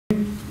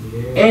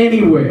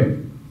Anywhere,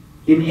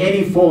 in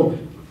any form.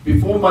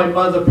 Before my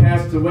mother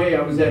passed away,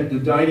 I was at the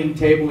dining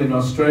table in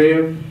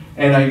Australia,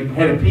 and I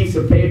had a piece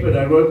of paper and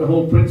I wrote the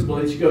whole principle,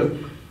 and she goes,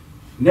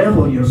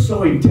 "Neville, you're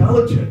so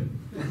intelligent."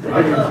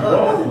 I go,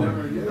 "Whoa."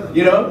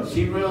 You know,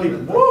 she really,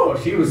 whoa,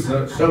 she was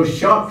so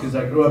shocked because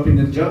I grew up in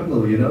the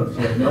jungle, you know.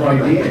 She had no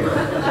idea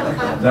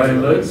that I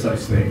learned such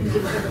things.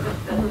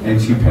 And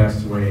she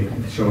passed away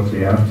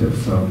shortly after,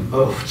 so.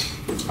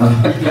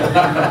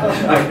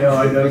 I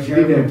know, she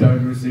didn't have time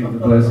to receive the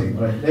blessing,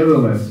 but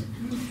nevertheless.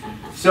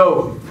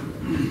 So,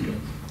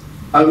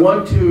 I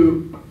want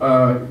to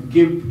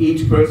give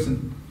each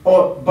person,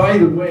 oh, by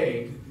the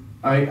way,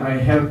 I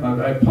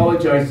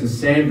apologize to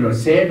Sandra.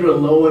 Sandra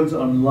Lowen's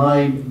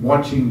online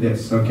watching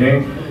this,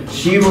 okay?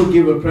 She will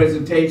give a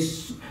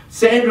presentation.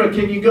 Sandra,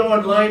 can you go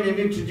online and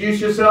introduce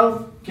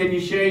yourself? Can you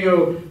share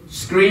your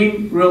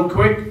screen real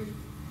quick?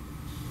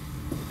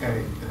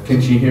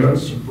 Can she hear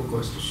us?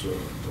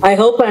 I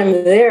hope I'm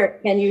there.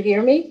 Can you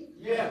hear me?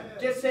 Yeah,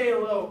 just say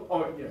hello.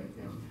 Oh, yeah.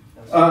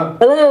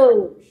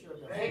 Hello.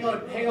 Hang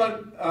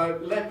on.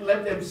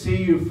 Let them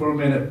see you for a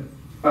minute.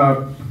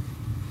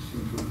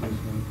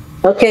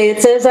 Okay,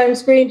 it says I'm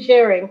screen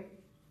sharing.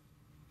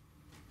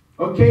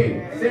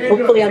 Okay, Sandra,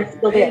 hopefully I'm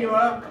still there. You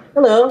are.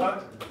 Hello.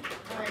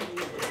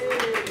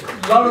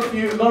 A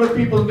lot of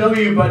people know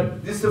you,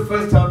 but this is the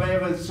first time I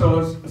ever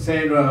saw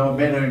Sandra or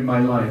met her in my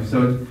life.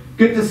 So it's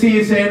good to see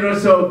you, Sandra.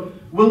 So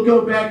we'll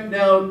go back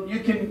now.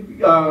 You can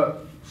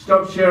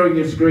stop sharing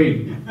your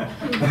screen.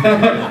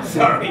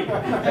 Sorry.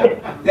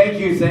 Thank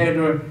you,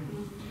 Sandra.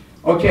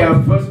 Okay,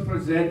 our first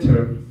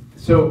presenter.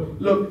 So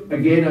look,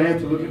 again, I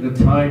have to look at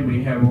the time.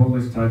 We have all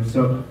this time.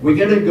 So we're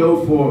going to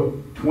go for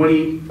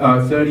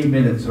 30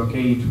 minutes, okay,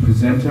 each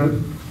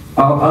presenter.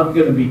 I'm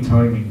going to be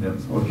timing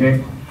them,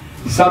 okay?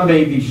 Some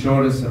may be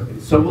shorter,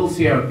 so we'll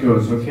see how it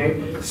goes,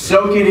 okay?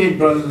 Soak it in,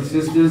 brothers and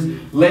sisters.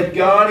 Let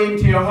God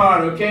into your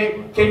heart,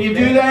 okay? Can you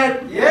do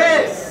that?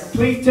 Yes!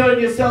 Please turn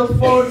your cell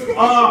phones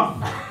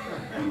off.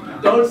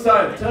 Don't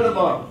start, turn them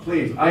off,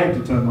 please. I have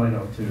to turn mine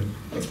off too.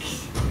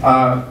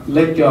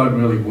 Let God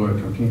really work,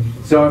 okay?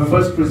 So our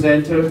first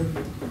presenter,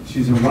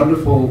 she's a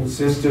wonderful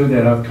sister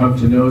that I've come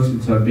to know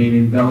since I've been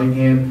in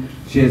Bellingham.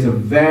 She has a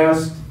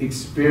vast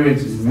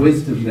experience and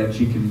wisdom that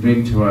she can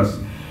bring to us.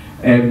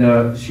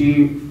 And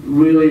she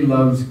really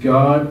loves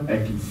God. I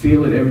can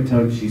feel it every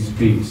time she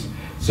speaks.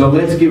 So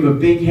let's give a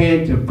big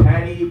hand to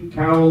Patti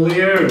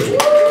Couweleers.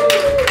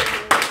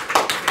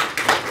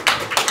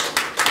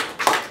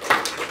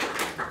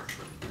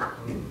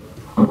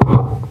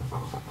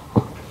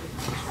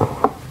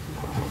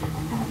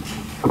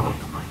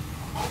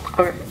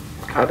 All right,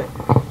 got it.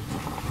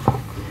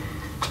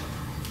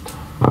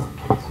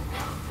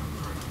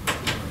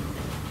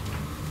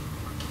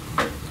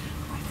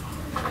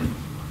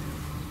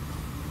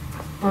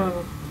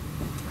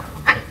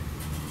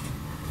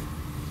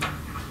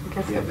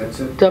 Yeah, that's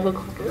it. Double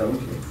click it. Double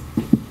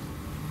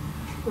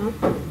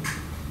click.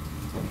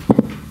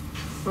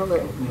 All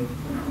right.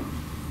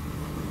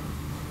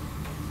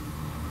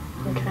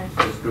 Okay.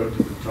 Just go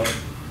to the top.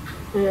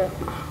 Yeah,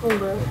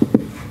 hold on.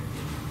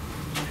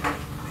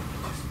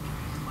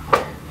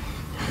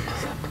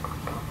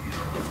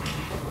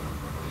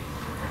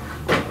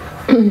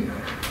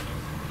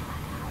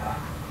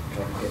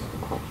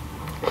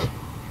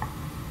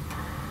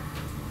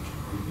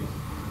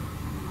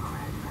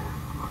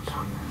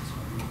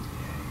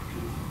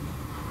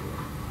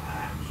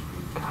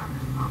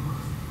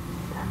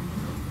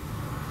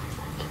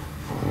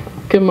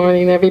 Good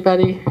morning,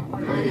 everybody.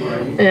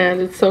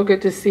 And it's so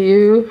good to see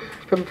you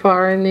from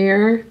far and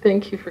near.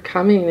 Thank you for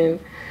coming, and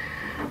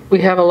we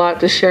have a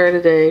lot to share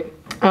today.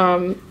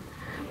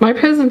 My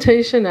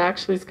presentation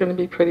actually is going to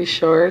be pretty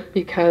short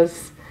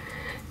because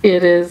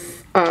it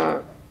is,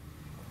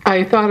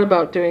 I thought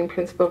about doing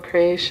principle of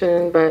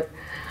creation, but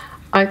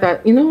I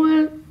thought, you know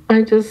what,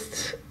 I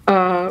just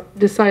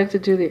decided to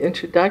do the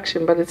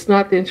introduction, but it's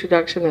not the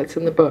introduction that's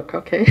in the book,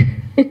 okay?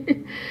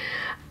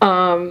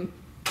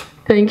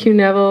 Thank you,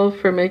 Neville,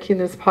 for making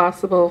this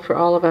possible for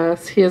all of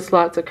us. He has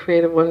lots of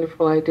creative,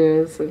 wonderful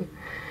ideas, and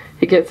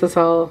he gets us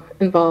all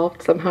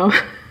involved somehow.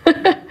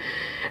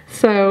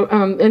 So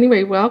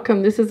anyway,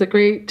 welcome. This is a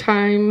great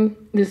time.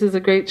 This is a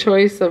great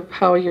choice of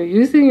how you're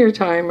using your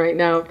time right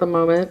now at the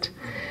moment.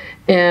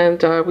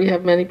 And we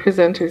have many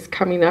presenters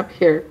coming up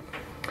here.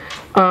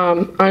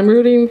 I'm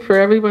rooting for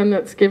everyone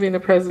that's giving a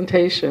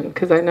presentation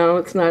because I know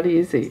it's not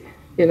easy,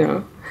 you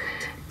know.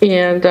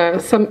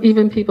 And some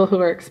even people who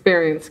are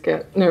experienced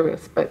get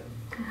nervous, but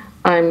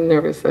I'm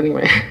nervous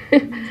anyway.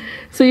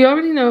 So you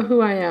already know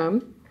who I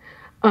am.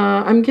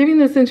 I'm giving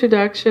this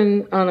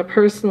introduction on a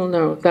personal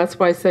note. That's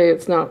why I say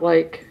it's not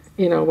like,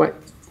 you know,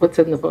 what's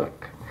in the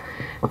book.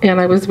 And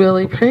I was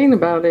really praying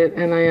about it,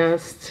 and I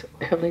asked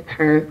Heavenly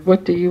Parent,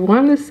 what do you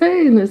want to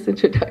say in this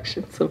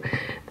introduction? So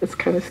that's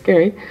kind of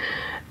scary.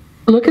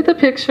 Look at the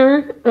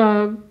picture.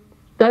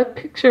 That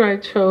picture I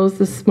chose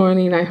this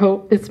morning, I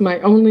hope it's my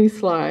only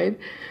slide.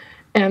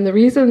 And the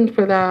reason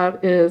for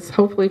that is,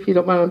 hopefully if you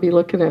don't want to be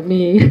looking at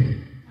me,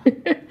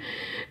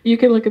 you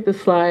can look at the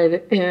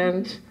slide.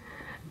 And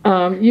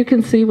you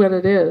can see what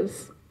it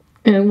is.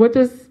 And what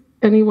does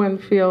anyone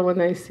feel when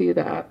they see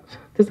that?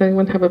 Does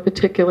anyone have a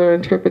particular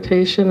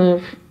interpretation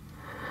of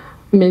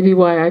maybe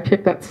why I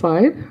picked that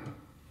slide?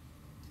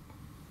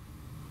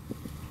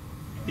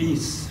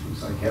 Peace.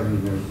 It's like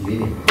having a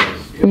meeting.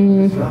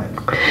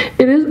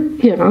 It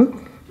is, yeah.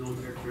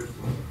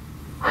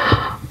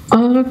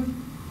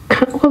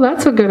 Well,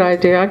 that's a good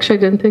idea. Actually,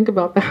 I didn't think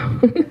about that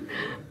one.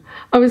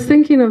 I was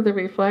thinking of the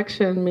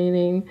reflection,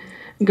 meaning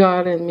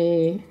God and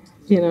me,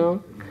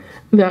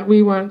 that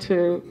we want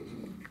to,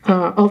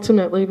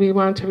 ultimately, we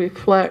want to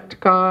reflect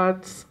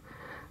God's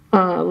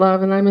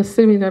love. And I'm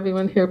assuming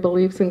everyone here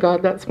believes in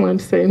God. That's why I'm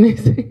saying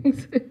these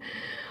things.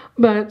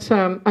 But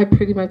I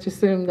pretty much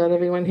assumed that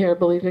everyone here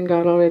believed in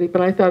God already.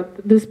 But I thought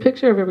this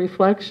picture of a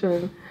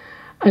reflection,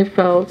 I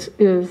felt,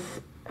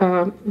 is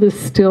the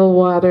still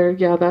water.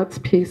 Yeah, that's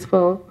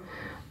peaceful.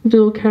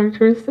 Dual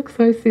characteristics,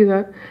 I see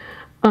that.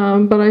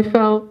 But I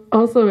felt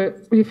also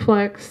it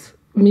reflects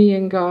me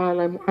and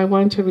God. I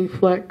want to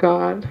reflect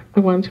God. I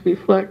want to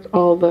reflect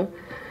all the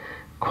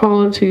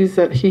qualities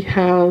that He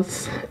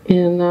has,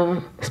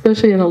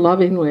 especially in a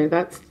loving way.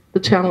 That's the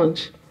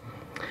challenge.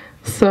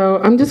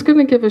 So I'm just going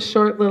to give a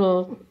short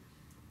little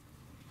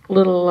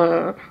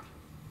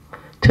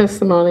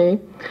testimony.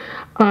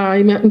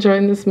 I met and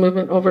joined this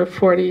movement over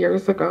 40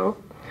 years ago.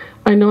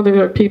 I know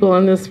there are people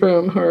in this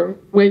room who are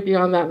way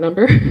beyond that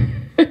number.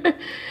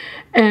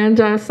 And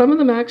some of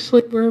them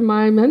actually were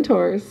my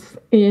mentors.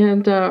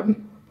 And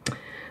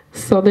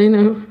so they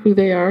know who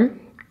they are.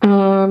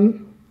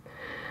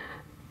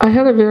 I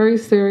had a very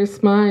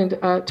serious mind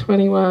at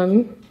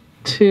 21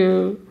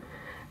 to,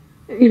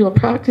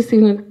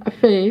 practicing a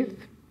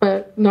faith,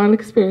 but not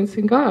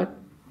experiencing God.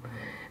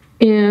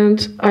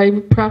 And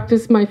I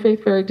practiced my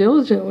faith very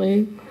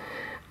diligently,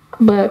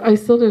 but I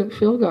still didn't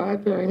feel God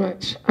very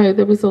much.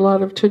 There was a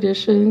lot of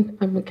tradition.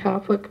 I'm a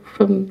Catholic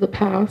from the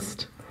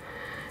past.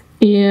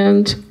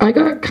 And I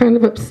got kind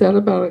of upset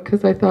about it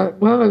because I thought,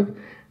 wow, I'm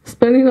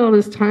spending all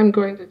this time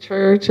going to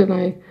church and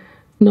I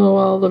know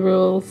all the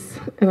rules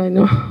and I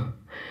know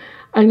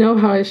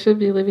how I should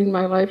be living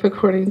my life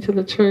according to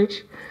the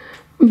church.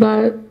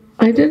 But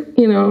I didn't,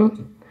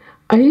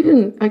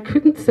 I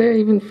couldn't say I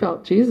even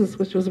felt Jesus,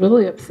 which was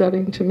really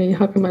upsetting to me.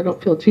 How come I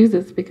don't feel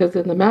Jesus? Because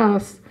in the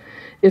Mass,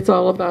 it's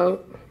all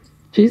about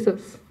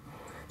Jesus,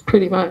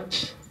 pretty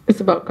much.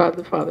 It's about God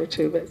the Father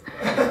too, but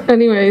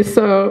anyway,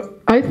 so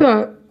I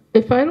thought,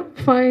 if I don't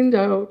find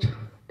God,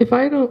 if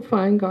I don't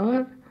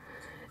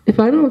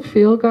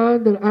feel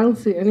God, then I don't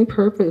see any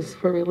purpose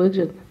for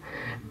religion.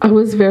 I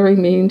was very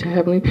mean to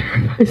Heavenly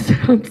Parent. I said,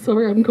 I'm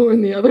sorry, I'm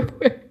going the other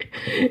way.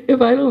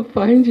 If I don't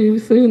find you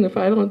soon, if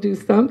I don't do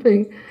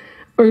something,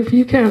 or if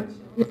you can't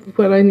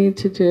what I need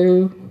to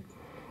do,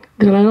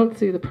 then I don't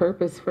see the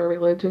purpose for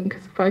religion,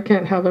 because if I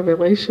can't have a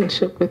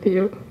relationship with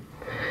you.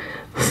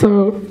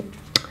 So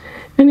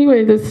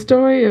anyway, the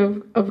story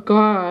of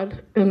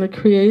God and the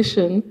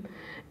creation,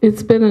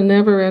 it's been a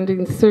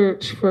never-ending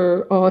search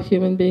for all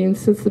human beings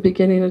since the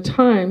beginning of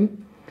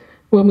time,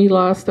 when we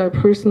lost our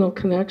personal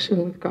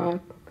connection with God.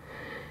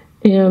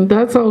 And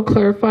that's all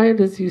clarified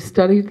as you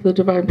study the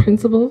divine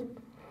principle.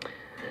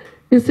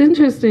 It's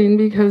interesting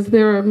because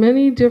there are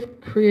many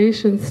different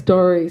creation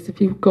stories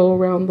if you go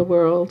around the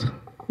world,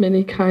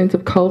 many kinds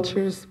of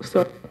cultures.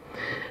 So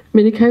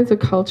many kinds of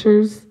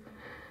cultures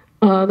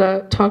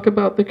that talk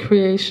about the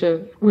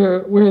creation,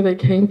 where they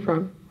came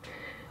from.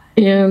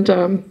 And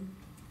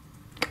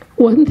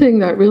one thing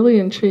that really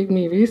intrigued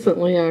me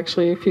recently,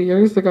 actually, a few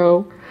years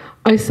ago,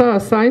 I saw a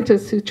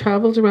scientist who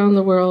traveled around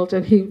the world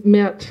and he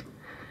met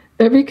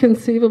every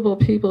conceivable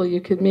people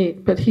you could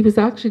meet, but he was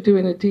actually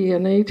doing a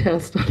DNA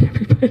test on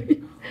everybody.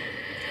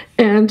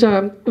 And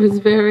it was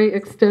very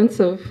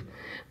extensive.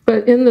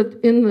 But in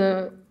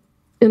the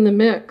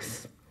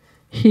mix,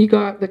 he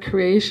got the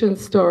creation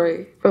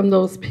story from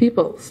those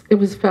peoples. It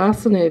was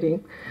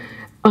fascinating.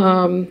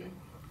 The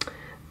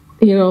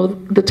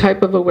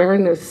type of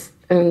awareness.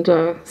 And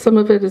some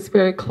of it is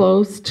very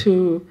close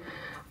to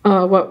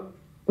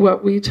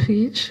what we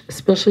teach,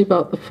 especially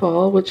about the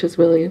fall, which is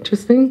really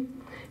interesting.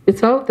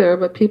 It's out there,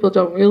 but people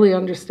don't really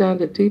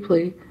understand it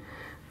deeply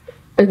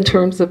in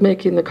terms of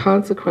making the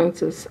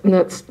consequences. And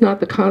that's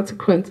not the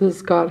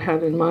consequences God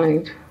had in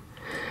mind.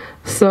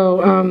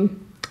 So,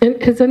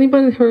 and has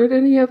anyone heard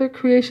any other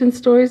creation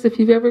stories? If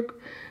you've ever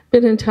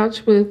been in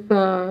touch with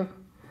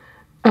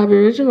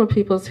Aboriginal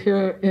peoples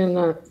here in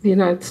the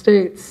United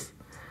States,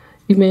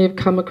 you may have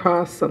come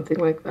across something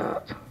like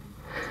that.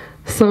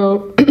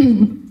 So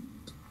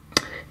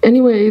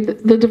anyway,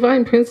 the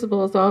divine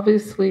principle is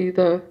obviously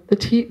the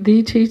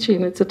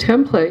teaching. It's a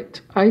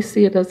template. I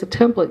see it as a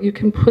template. You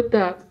can put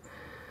the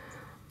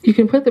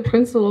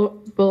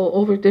principle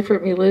over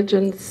different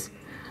religions,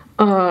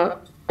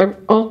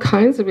 all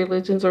kinds of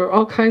religions, or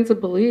all kinds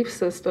of belief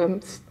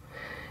systems.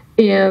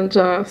 And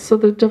so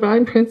the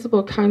divine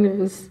principle kind of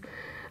is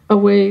a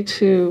way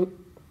to,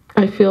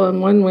 I feel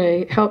in one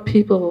way, help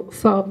people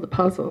solve the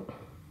puzzle.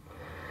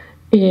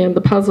 And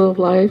the puzzle of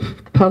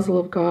life, the puzzle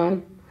of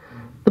God,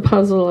 the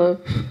puzzle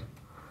of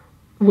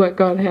what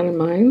God had in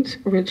mind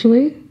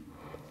originally.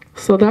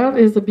 So that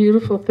is a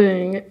beautiful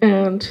thing.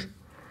 And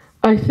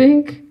I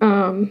think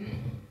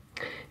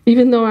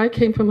even though I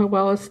came from a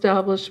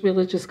well-established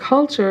religious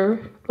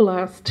culture the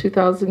last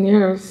 2,000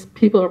 years,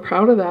 people are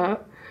proud of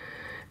that.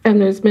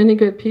 And there's many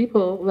good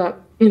people that,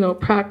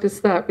 practice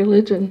that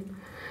religion.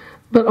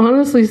 But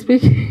honestly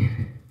speaking,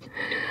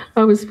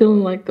 I was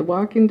feeling like the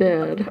Walking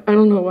Dead. I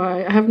don't know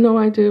why. I have no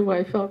idea why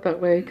I felt that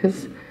way,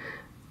 because,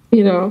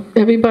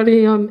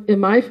 everybody in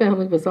my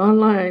family was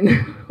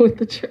online with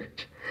the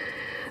church.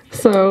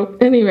 So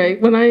anyway,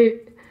 when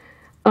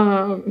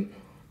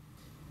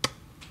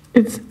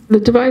the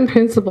divine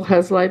principle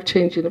has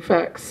life-changing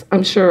effects.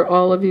 I'm sure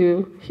all of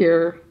you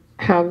here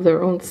have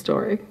their own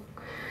story.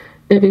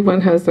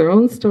 Everyone has their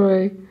own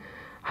story,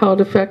 how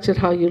it affected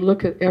how you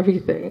look at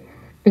everything,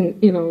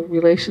 and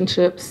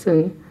relationships.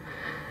 And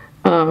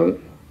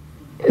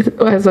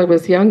as I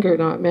was younger,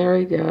 not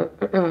married yet,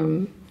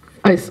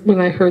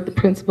 when I heard the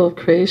principle of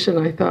creation,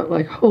 I thought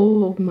like,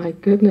 oh my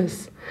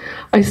goodness.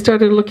 I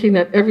started looking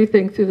at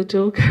everything through the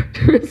dual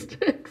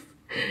characteristics.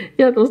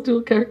 Yeah, those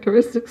dual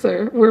characteristics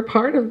we're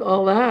part of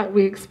all that.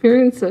 We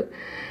experience it.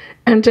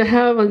 And to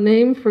have a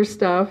name for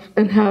stuff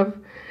and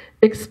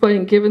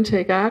explain give and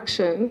take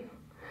action,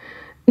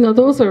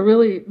 those are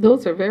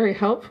very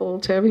helpful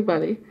to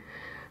everybody.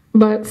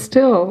 But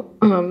still,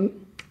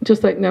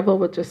 just like Neville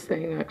was just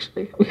saying,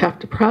 actually, we have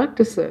to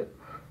practice it.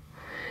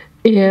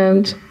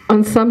 And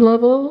on some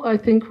level, I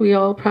think we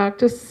all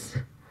practice.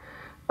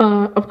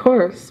 Of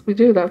course, we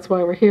do. That's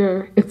why we're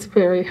here. It's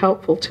very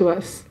helpful to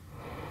us.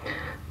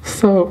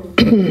 So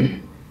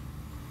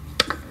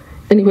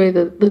anyway,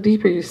 the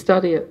deeper you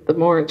study it, the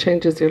more it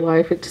changes your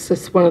life. It's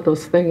just one of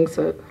those things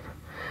that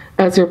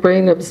as your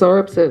brain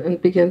absorbs it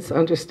and begins to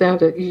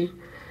understand it,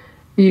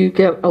 you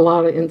get a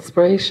lot of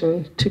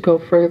inspiration to go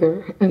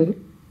further and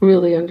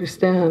really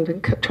understand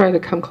and try to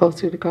come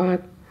closer to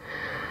God.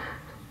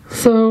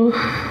 So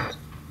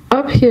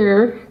up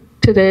here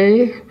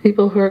today,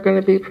 people who are going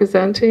to be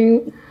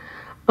presenting,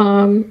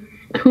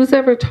 who's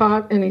ever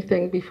taught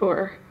anything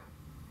before?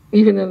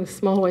 Even in a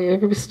small way,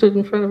 ever stood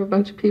in front of a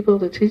bunch of people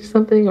to teach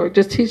something, or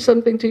just teach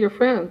something to your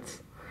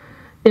friends?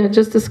 Yeah,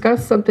 just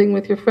discuss something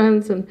with your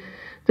friends and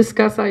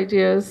discuss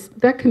ideas.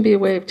 That can be a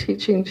way of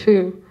teaching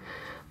too.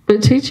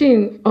 But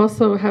teaching,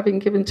 also having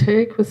give and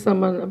take with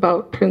someone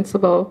about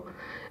principle,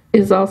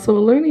 is also a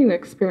learning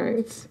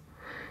experience.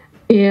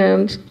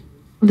 And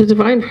the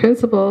divine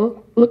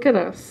principle, look at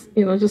us,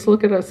 just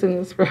look at us in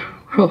this world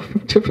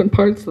from different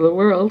parts of the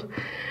world.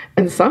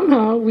 And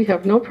somehow we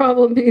have no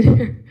problem being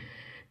here.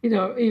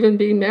 Even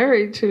being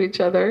married to each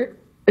other,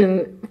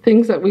 and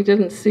things that we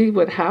didn't see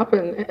would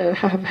happen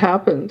have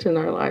happened in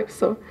our life.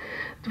 So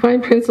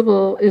divine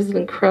principle is it's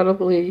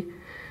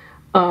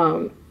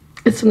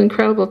an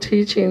incredible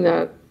teaching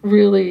that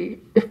really,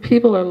 if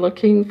people are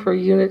looking for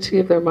unity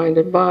of their mind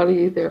and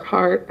body, their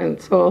heart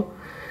and soul,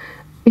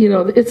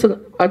 it's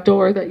a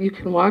door that you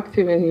can walk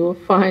through and you will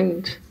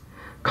find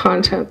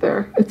content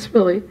there. It's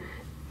really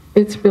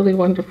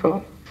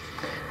wonderful.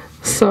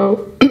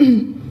 So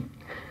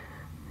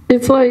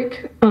it's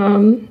like,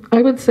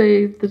 I would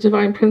say the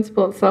divine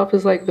principle itself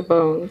is like the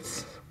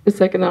bones.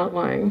 It's like an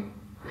outline.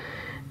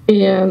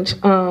 And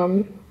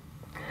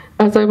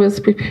as I was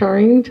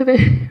preparing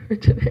today,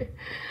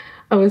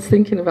 I was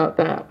thinking about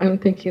that. I'm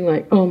thinking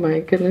like, oh my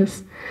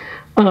goodness.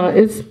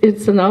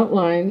 It's an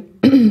outline.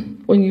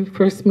 When you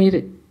first meet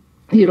it,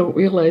 you don't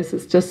realize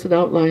it's just an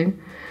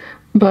outline.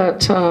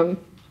 But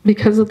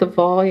because of the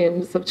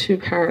volumes of two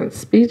parents'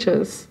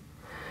 speeches,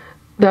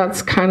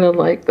 that's kind of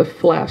like the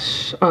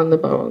flesh on the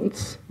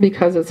bones,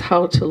 because it's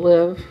how to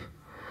live,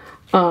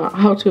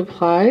 how to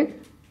apply,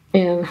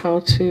 and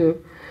how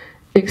to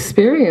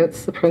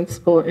experience the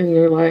principle in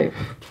your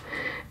life.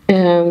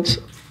 And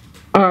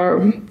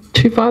our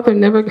true father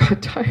never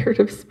got tired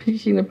of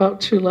speaking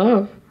about true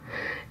love.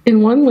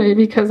 In one way,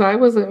 because I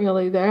wasn't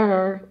really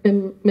there,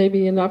 and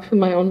maybe enough in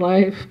my own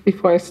life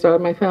before I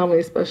started my family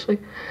especially.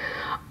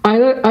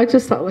 I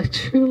just thought, like,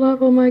 true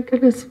love, oh my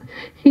goodness,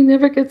 he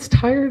never gets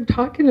tired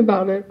talking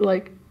about it,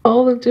 like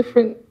all the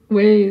different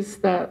ways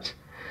that,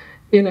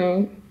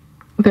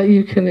 that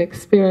you can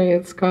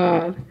experience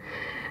God.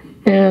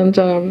 And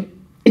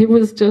it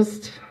was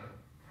just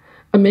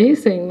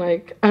amazing.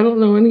 Like, I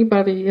don't know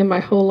anybody in my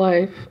whole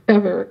life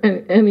ever,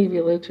 in any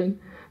religion,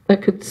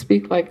 that could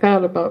speak like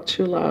that about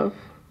true love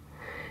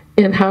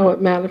and how it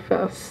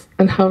manifests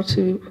and how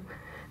to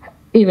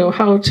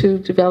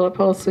develop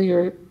also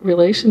your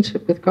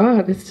relationship with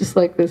God. It's just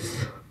like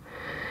this,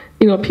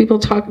 people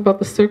talk about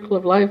the circle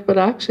of life, but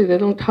actually they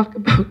don't talk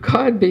about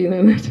God being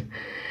in it.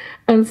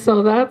 And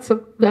so that's a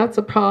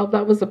problem.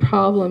 That was a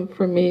problem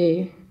for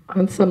me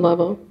on some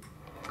level.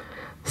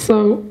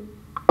 So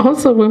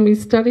also when we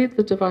studied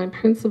the divine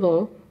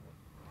principle,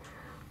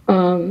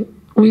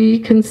 we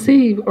can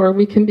see, or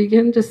we can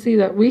begin to see,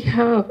 that we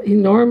have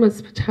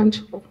enormous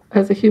potential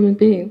as a human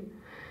being.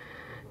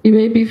 You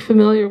may be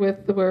familiar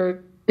with the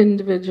word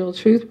individual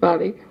truth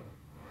body.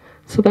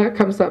 So that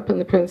comes up in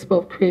the principle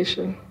of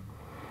creation.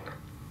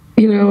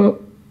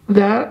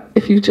 That,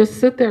 if you just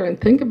sit there and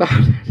think about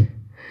it,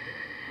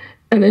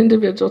 an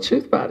individual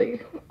truth body.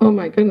 Oh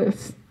my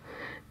goodness.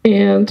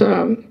 And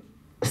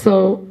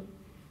so,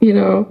 you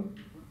know,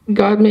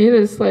 God made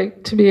us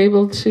like to be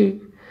able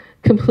to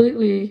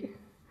completely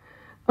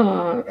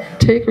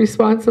take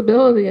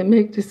responsibility and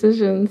make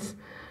decisions.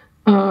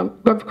 But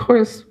of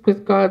course,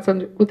 with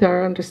with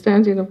our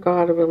understanding of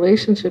God, a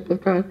relationship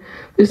with God,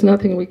 there's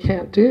nothing we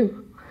can't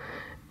do.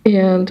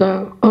 And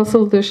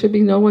also, there should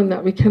be no one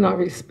that we cannot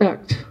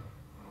respect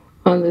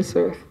on this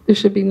earth. There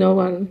should be no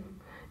one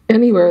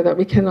anywhere that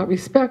we cannot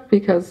respect,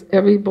 because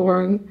every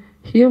born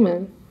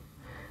human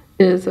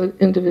is an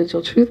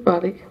individual truth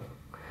body.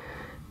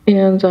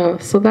 And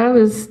so that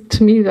is,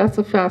 to me, that's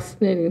a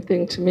fascinating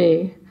thing to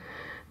me.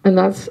 And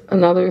that's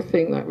another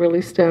thing that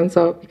really stands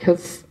out,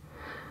 because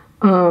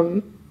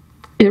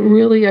it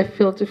really, I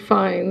feel,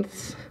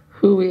 defines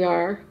who we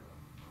are.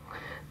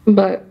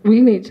 But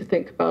we need to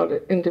think about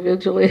it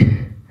individually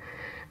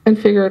and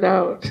figure it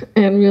out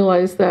and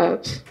realize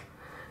that,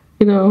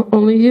 you know,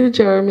 only you,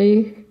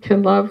 Jeremy,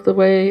 can love the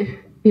way,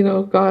 you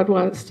know, God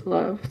wants to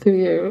love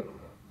through you.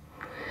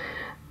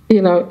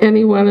 You know,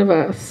 any one of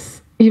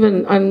us,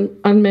 even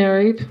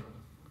unmarried,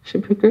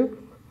 Shimpuku,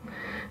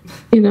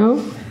 you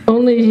know,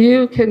 only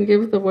you can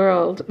give the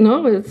world.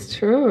 No, it's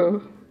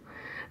true.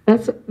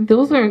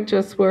 Those aren't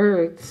just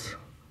words.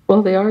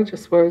 Well, they are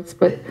just words,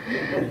 but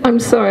I'm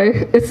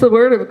sorry, it's the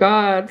word of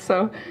God.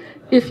 So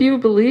if you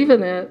believe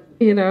in it,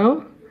 you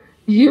know,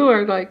 you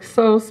are like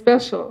so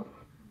special.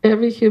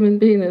 Every human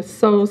being is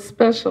so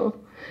special.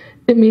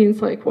 It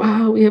means like,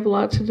 wow, we have a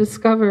lot to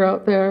discover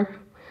out there.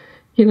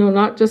 You know,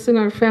 not just in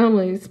our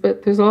families,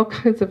 but there's all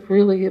kinds of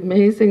really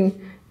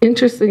amazing,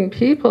 interesting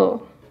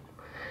people.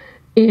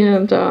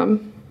 And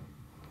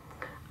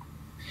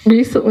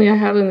recently I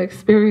had an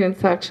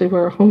experience actually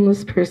where a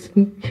homeless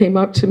person came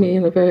up to me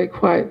in a very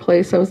quiet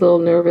place. I was a little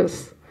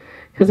nervous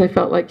because I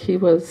felt like he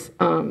was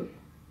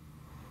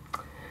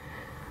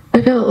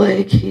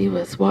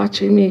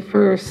watching me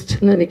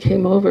first, and then he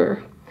came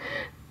over.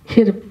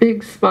 He had a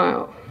big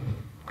smile.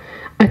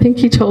 I think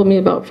he told me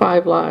about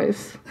 5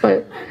 lies,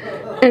 but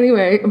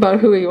anyway, about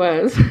who he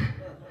was.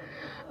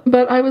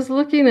 But I was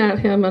looking at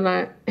him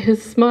and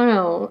his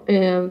smile,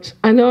 and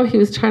I know he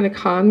was trying to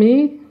con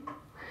me,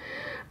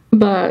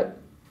 but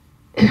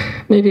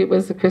maybe it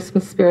was the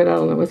Christmas spirit, I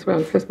don't know, it was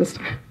around Christmas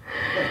time.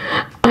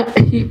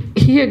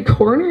 He had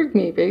cornered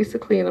me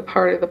basically in a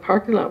part of the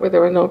parking lot where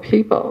there were no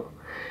people.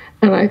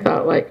 And I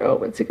thought like, oh,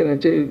 what's he gonna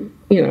do,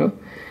 you know?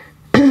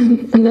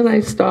 And then I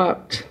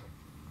stopped.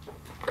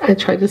 I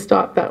tried to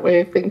stop that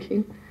way of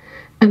thinking.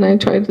 And I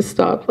tried to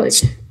stop like,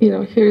 you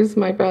know, here's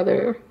my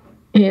brother,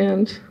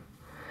 and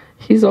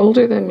he's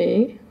older than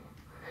me,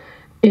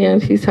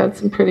 and he's had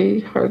some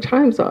pretty hard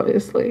times,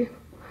 obviously.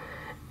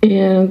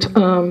 And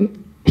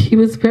he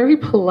was very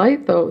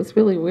polite, though. It was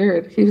really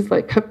weird. He was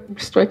like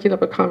kept striking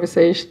up a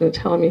conversation and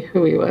telling me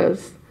who he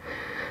was.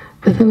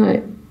 But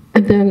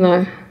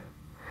then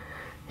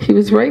he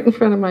was right in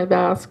front of my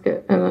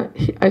basket, and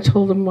I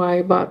told him why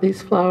I bought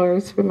these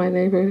flowers for my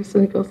neighbors,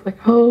 and he goes like,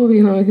 oh,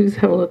 you know, he was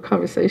having a little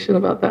conversation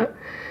about that.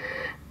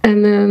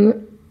 And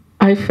then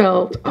I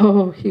felt,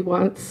 oh, he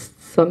wants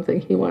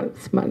something, he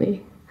wants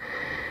money.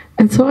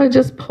 And so I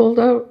just pulled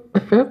out a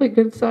fairly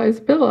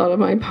good-sized bill out of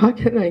my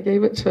pocket, and I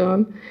gave it to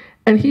him,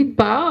 and he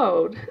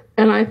bowed.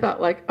 And I thought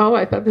like, oh,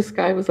 I thought this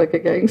guy was like a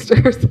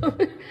gangster or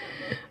something.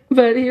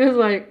 But he was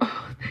like,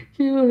 oh, thank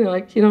you. And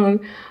like, you know, and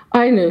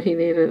I knew he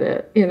needed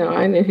it. You know,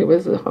 I knew he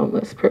was a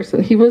homeless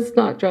person. He was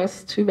not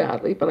dressed too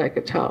badly, but I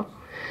could tell.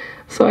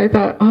 So I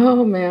thought,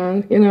 oh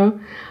man, you know,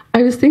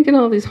 I was thinking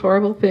all these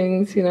horrible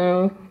things, you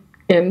know,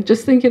 and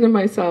just thinking to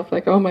myself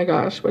like, oh my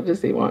gosh, what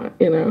does he want,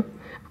 you know?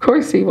 Of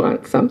course he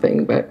wants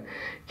something, but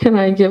can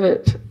I give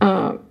it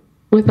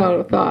without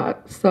a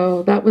thought?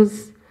 So that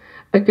was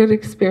a good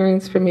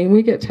experience for me.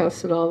 We get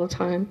tested all the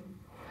time.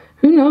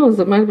 Who knows,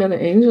 it might have been an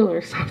angel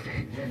or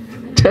something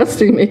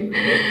testing me.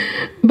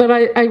 But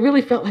I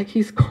really felt like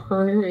he's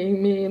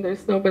cornering me, and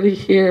there's nobody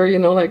here, you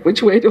know, like,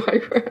 which way do I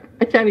run?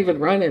 I can't even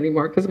run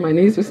anymore because my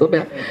knees are so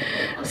bad.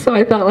 So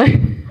I thought, like,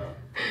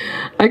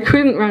 I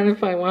couldn't run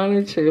if I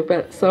wanted to,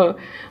 but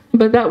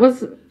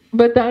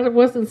that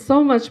wasn't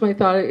so much my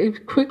thought.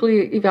 It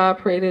quickly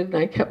evaporated, and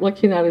I kept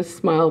looking at his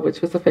smile,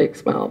 which was a fake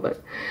smile,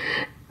 but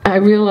I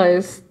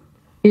realized,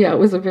 yeah, it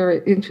was a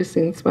very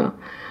interesting smile.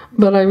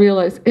 But I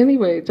realized,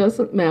 anyway, it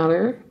doesn't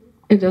matter.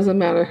 It doesn't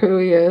matter who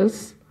he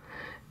is,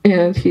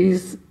 and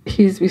he's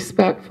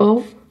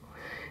respectful.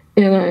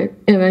 And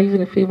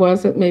even if he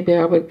wasn't, maybe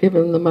I would give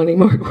him the money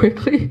more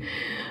quickly.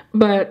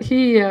 But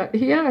he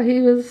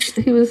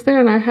was there,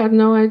 and I had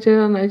no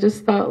idea. And I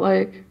just thought,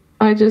 like,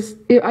 I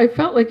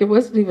felt like it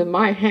wasn't even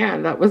my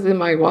hand that was in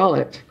my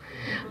wallet.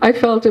 I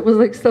felt it was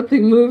like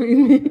something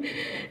moving me,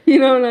 you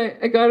know. And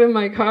I got in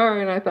my car,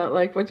 and I thought,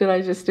 like, what did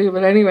I just do?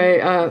 But anyway,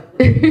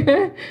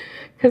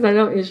 because I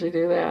don't usually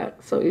do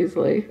that so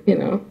easily, you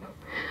know.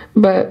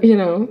 But, you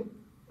know,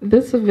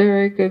 this is a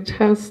very good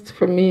test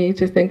for me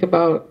to think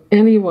about.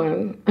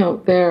 Anyone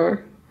out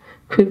there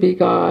could be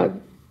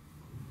God,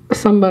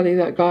 somebody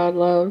that God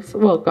loves.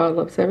 Well, God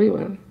loves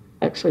everyone.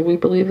 Actually, we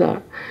believe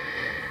that.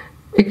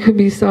 It could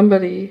be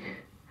somebody,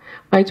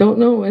 I don't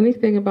know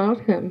anything about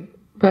him,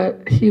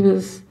 but he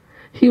was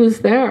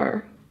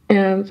there,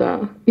 and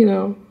you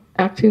know,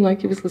 acting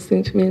like he was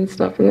listening to me and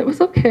stuff, and it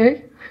was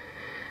okay.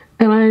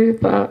 And I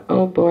thought,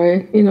 oh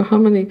boy, you know, how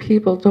many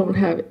people don't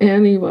have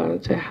anyone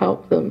to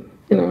help them,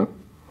 you know?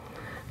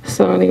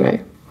 So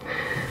anyway,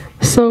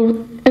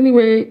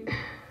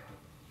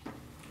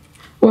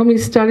 when we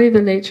study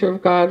the nature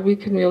of God, we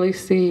can really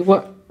see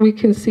what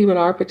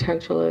our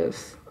potential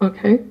is,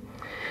 okay?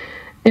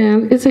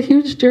 And it's a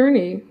huge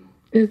journey.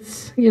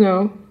 It's, you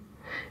know,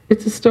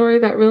 it's a story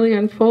that really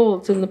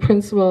unfolds in the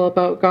principle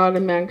about God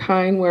and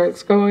mankind, where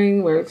it's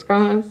going, where it's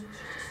gone,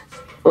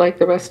 like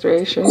the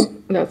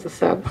restoration. That's the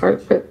sad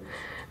part, but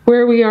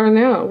where we are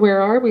now,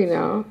 where are we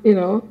now, you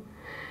know?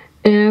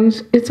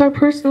 And it's our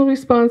personal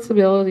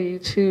responsibility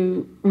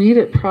to read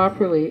it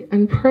properly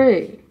and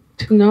pray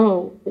to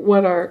know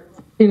what our,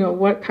 you know,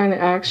 what kind of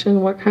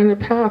action, what kind of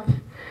path.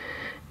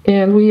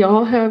 And we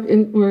all have,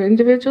 we're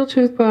individual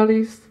truth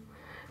bodies,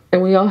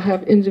 and we all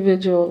have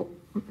individual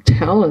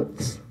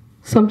talents,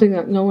 something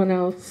that no one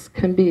else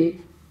can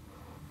be.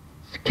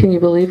 Can you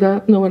believe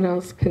that? No one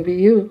else can be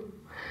you.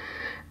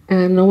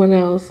 And no one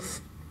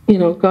else, you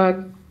know,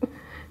 God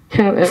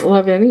can't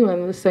love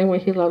anyone the same way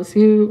he loves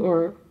you,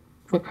 or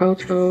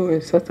Makoto, or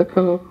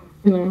Setsuko,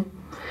 you know.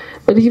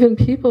 But even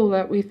people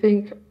that we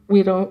think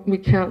we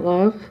can't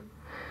love,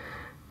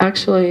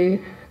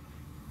 actually,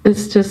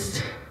 it's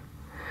just,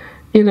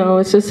 you know,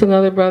 it's just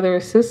another brother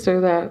or sister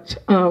that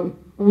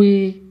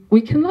we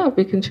can love.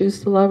 We can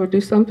choose to love or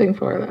do something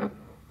for them.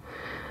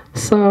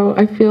 So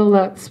I feel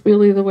that's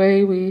really the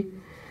way we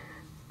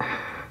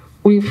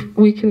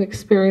can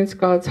experience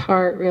God's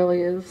heart,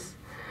 really, is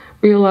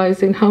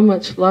realizing how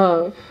much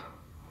love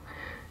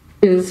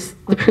is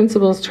the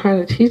principles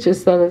trying to teach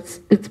us, that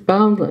it's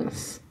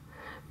boundless.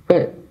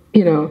 But,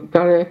 you know,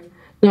 gotta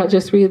not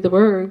just read the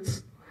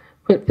words,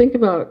 but think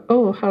about,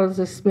 oh, how does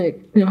this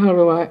make, you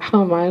know,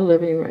 how am I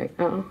living right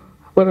now?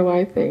 What do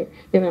I think?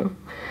 You know,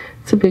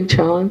 it's a big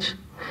challenge.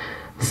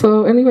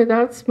 So anyway,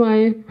 that's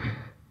my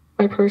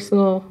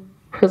personal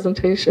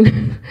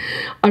presentation.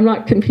 I'm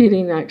not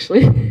competing,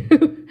 actually.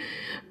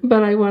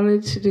 But I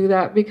wanted to do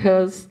that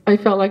because I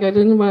felt like I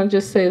didn't want to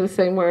just say the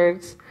same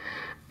words.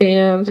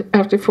 And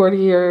after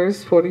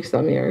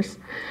 40-some years,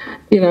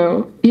 you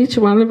know, each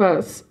one of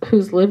us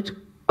who's lived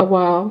a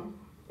while,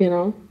 you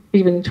know,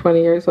 even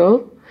 20 years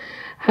old,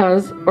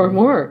 has, or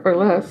more, or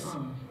less.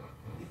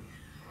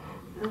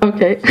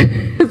 Okay.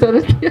 Is that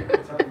it?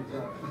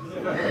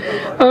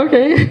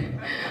 Okay.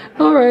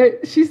 All right.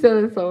 She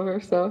said it's over,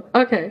 so,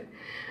 okay.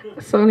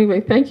 So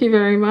anyway, thank you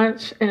very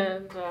much,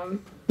 and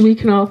we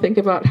can all think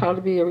about how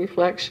to be a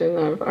reflection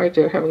of our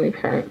dear Heavenly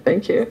Parent.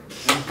 Thank you.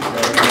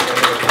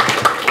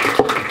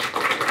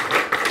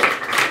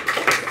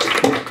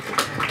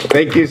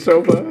 Thank you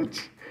so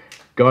much.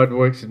 God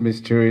works in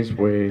mysterious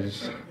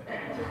ways.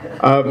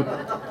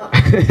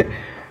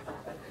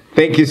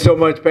 Thank you so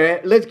much,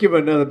 Pat. Let's give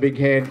another big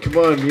hand. Come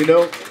on, you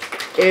know,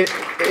 it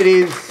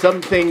is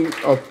something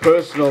of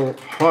personal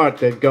heart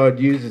that God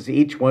uses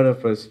each one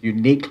of us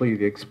uniquely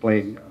to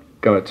explain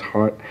God's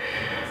heart.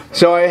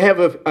 So I have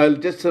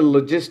just a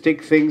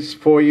logistic things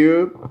for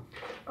you.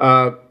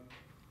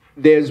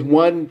 There's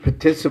one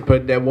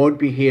participant that won't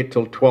be here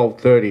till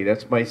 12:30.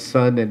 That's my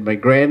son and my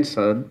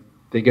grandson.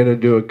 They're going to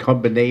do a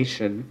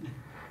combination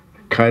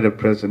kind of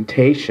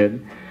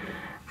presentation.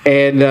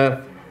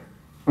 And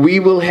we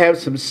will have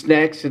some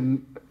snacks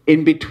in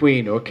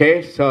between,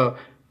 okay? So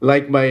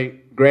like my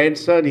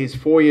grandson, he's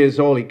 4 years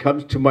old. He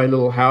comes to my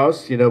little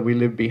house. You know, we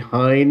live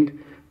behind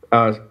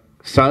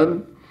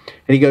son.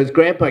 And he goes,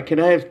 Grandpa, can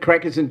I have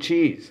crackers and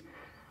cheese?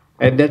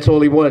 And that's all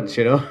he wants,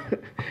 you know.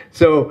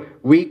 So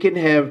we can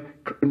have,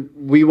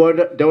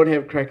 don't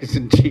have crackers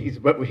and cheese,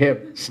 but we have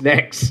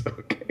snacks,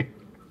 okay?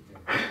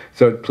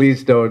 So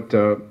please don't,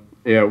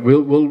 yeah,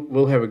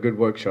 we'll have a good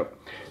workshop.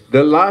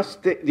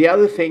 The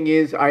other thing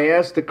is, I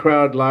asked the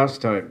crowd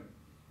last time,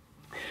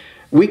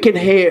 we can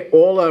hear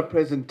all our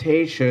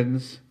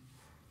presentations,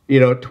 you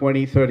know,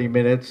 20, 30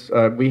 minutes.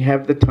 We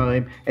have the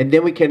time, and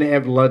then we can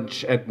have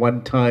lunch at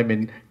one time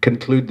and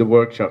conclude the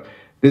workshop.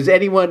 Does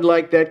anyone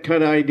like that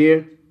kind of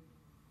idea?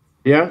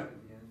 Yeah?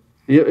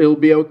 It'll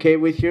be okay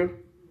with you?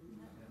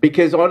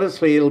 Because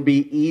honestly, it'll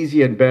be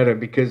easier and better,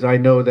 because I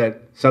know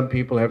that some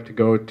people have to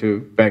go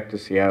back to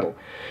Seattle.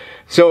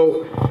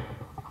 So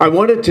I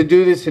wanted to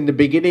do this in the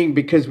beginning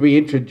because we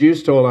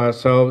introduced all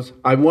ourselves.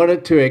 I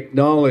wanted to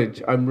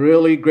acknowledge, I'm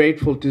really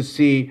grateful to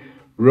see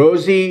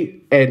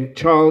Rosie and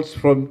Charles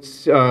from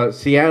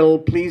Seattle.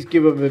 Please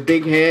give them a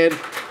big hand.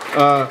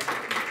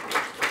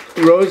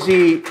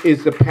 Rosie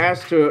is the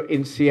pastor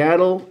in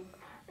Seattle,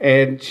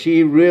 and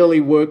she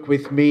really worked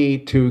with me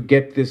to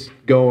get this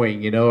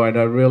going, you know, and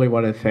I really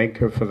want to thank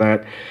her for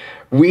that.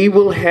 We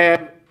will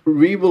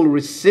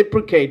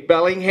reciprocate.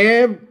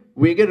 Bellingham,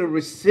 we're going to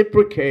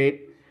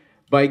reciprocate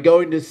by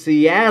going to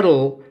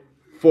Seattle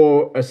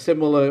for a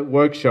similar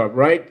workshop,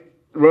 right?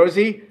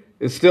 Rosie,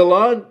 is still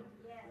on?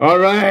 Yeah. All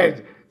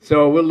right.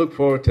 So we'll look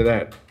forward to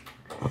that.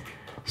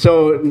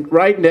 So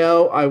right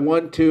now, I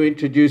want to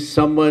introduce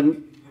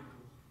someone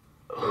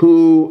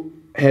who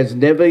has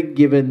never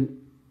given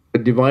a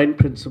divine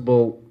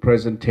principle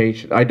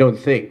presentation, I don't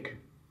think,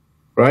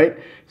 right?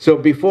 So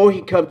before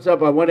he comes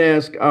up, I want to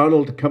ask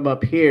Arnold to come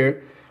up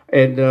here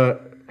and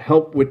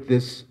help with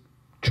this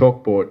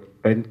chalkboard.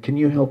 And can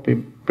you help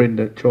him bring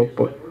the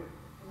chalkboard?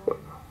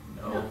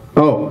 No.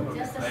 Oh.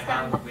 Just a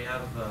stand. We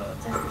have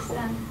Just a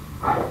stand.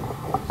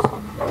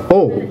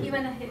 Oh. He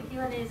wanna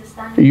use a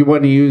stand. You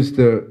want to use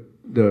the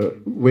you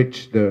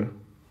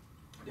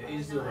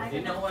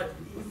know what?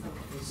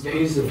 There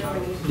is the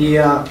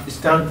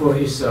stand for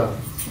his No,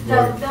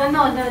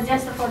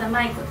 just for the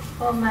mic.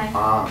 For my.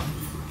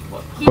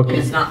 Okay.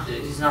 He's not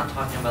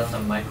talking about the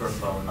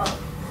microphone.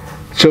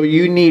 So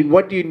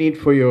what do you need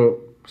for your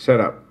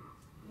setup?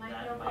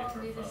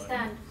 Microphone with a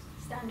stand.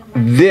 Stand of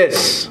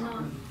This.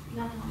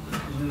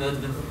 No.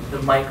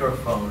 The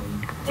microphone.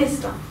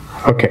 This one.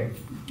 Okay.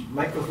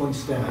 microphone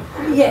stand.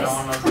 Yes.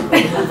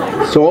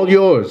 It's all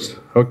yours,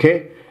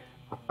 okay?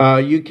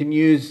 You can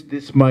use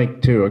this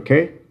mic too,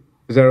 okay?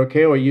 Is that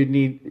okay? Or you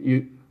need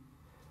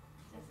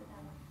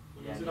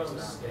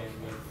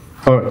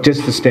Oh,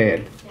 just the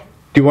stand.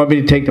 Do you want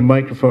me to take the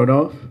microphone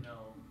off?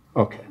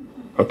 No. Okay.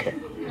 Okay.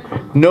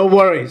 No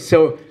worries.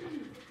 So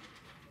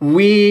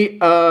we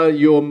are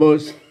your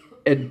most,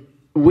 and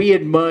we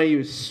admire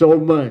you so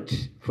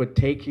much for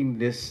taking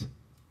this,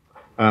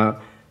 for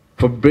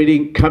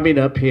coming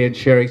up here and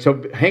sharing.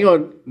 So hang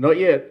on, not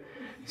yet.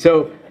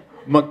 So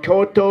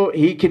Makoto,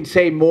 he can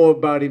say more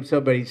about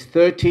himself, but he's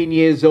 13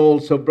 years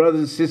old. So brothers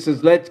and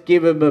sisters, let's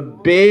give him a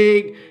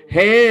big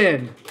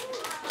hand.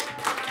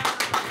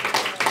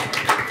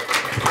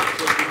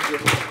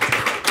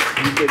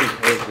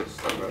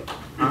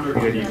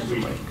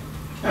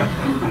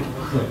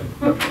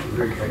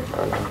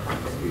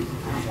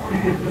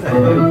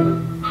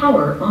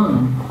 Power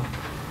on.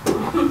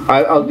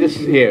 I'll just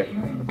here.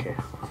 Okay.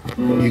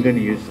 You're going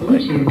to use the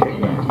mic. Okay.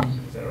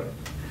 Is that right?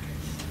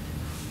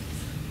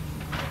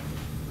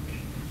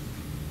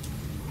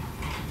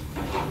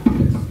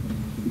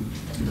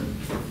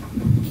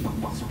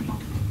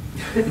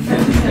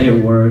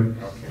 It worked.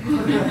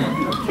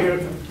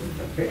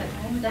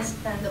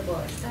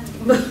 Understandable.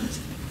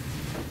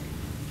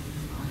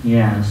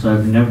 Yeah, so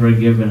I've never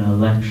given a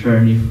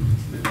lecture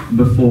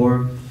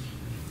before.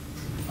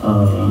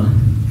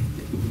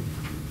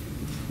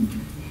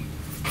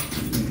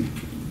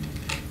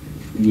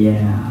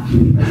 Yeah.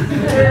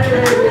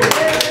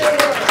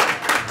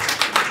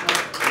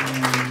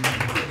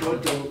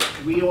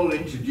 We all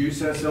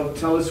introduce ourselves.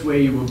 Tell us where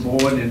you were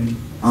born and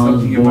I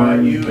was something about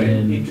born you,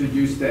 and in-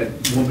 introduce that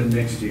woman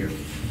next to you.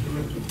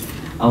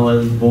 I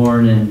was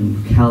born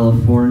in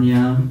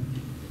California.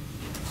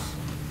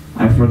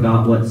 I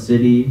forgot what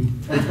city.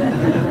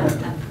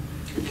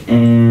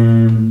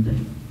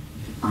 And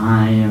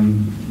I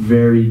am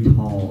very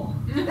tall.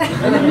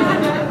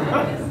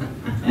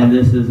 And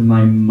this is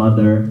my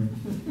mother,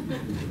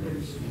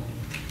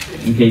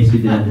 in case you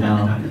didn't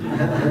know.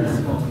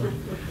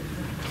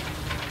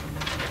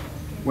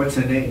 What's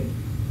her name?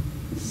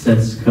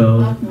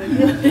 Setsuko.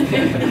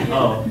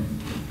 Oh,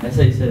 I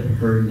thought you said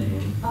her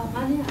name.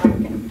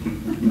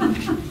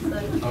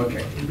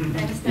 Okay.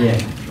 Yeah.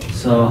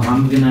 So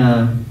I'm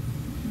gonna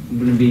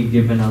be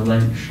giving a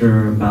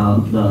lecture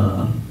about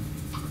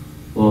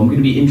I'm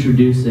gonna be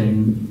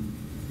introducing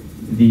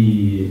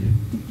the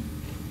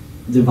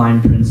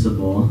divine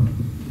principle.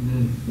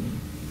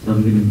 So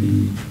I'm gonna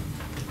be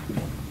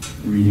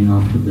reading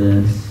off of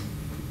this.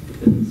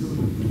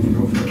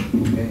 Go for it.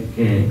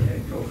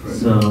 Okay. Go for it.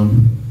 So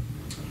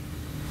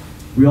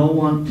we all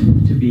want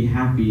to be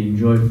happy and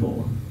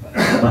joyful,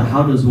 but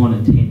how does one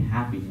attain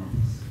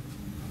happiness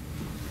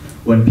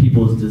when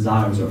people's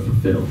desires are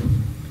fulfilled?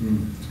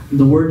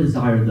 The word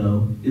desire,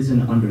 though,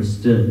 isn't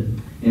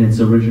understood in its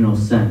original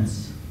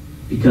sense,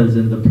 because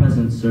in the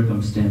present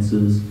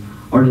circumstances,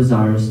 our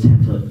desires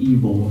tend to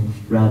evil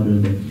rather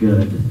than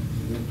good.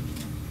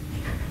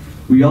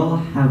 We all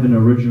have an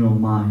original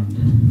mind,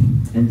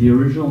 and the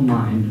original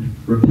mind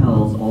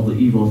repels all the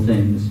evil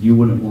things you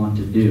wouldn't want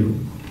to do.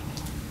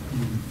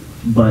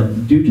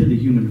 But due to the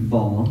human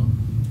fall,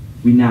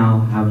 we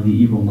now have the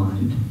evil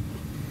mind.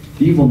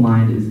 The evil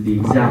mind is the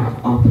exact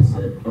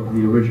opposite of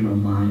the original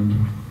mind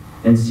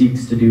and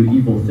seeks to do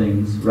evil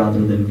things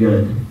rather than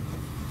good.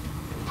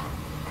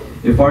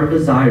 If our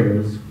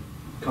desires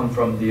come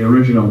from the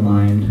original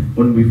mind,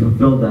 when we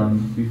fulfill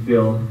them, we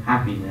feel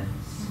happiness.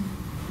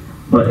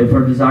 But if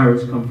our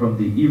desires come from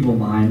the evil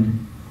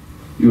mind,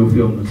 we will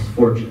feel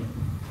misfortune.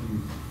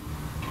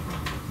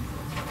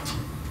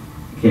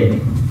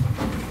 Okay.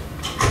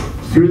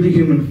 Through the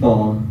human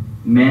fall,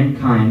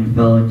 mankind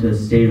fell into a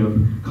state of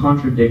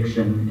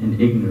contradiction and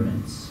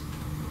ignorance.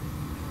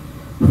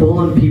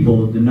 Fallen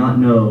people do not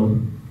know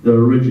the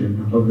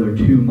origin of their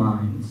two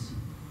minds.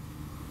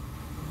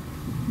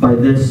 By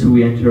this,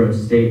 we enter a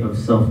state of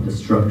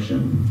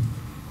self-destruction.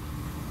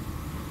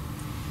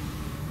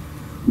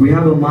 We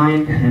have a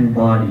mind and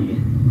body.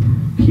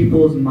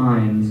 People's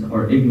minds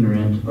are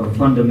ignorant of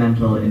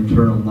fundamental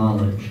internal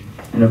knowledge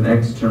and of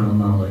external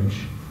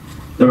knowledge.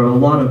 There are a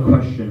lot of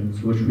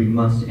questions which we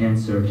must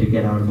answer to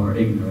get out of our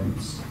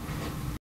ignorance.